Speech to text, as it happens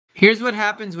Here's what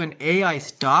happens when AI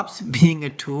stops being a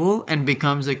tool and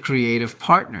becomes a creative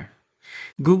partner.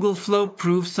 Google Flow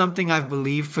proves something I've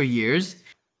believed for years.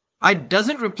 It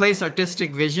doesn't replace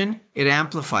artistic vision, it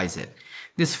amplifies it.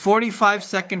 This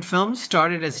 45-second film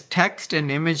started as text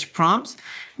and image prompts,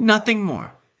 nothing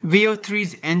more.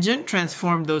 VO3's engine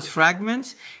transformed those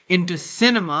fragments into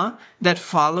cinema that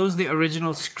follows the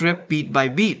original script beat by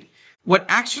beat. What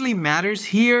actually matters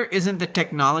here isn't the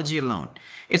technology alone.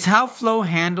 It's how Flow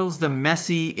handles the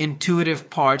messy, intuitive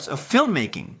parts of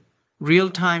filmmaking.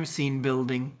 Real-time scene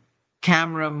building,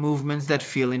 camera movements that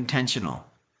feel intentional,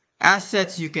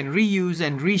 assets you can reuse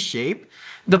and reshape.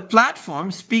 The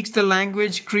platform speaks the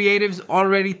language creatives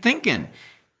already think in.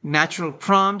 Natural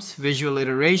prompts, visual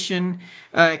iteration,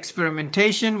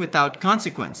 experimentation without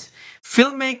consequence.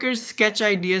 Filmmakers sketch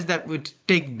ideas that would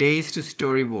take days to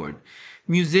storyboard.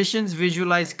 Musicians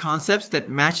visualize concepts that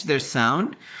match their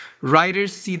sound.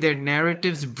 Writers see their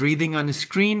narratives breathing on a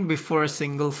screen before a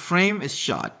single frame is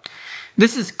shot.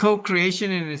 This is co-creation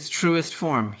in its truest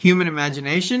form. Human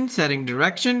imagination setting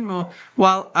direction,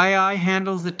 while AI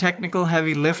handles the technical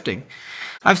heavy lifting.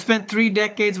 I've spent 3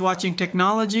 decades watching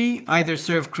technology either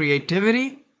serve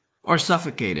creativity or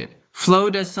suffocate it.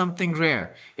 Flow does something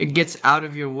rare. It gets out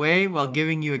of your way while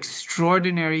giving you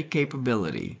extraordinary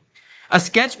capability. A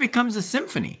sketch becomes a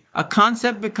symphony. A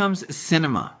concept becomes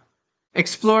cinema.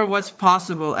 Explore what's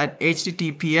possible at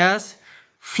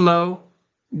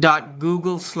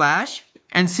https://flow.google/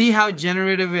 and see how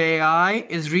generative AI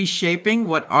is reshaping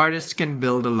what artists can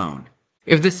build alone.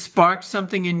 If this sparks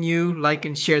something in you, like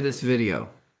and share this video.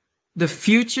 The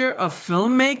future of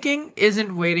filmmaking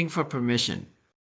isn't waiting for permission.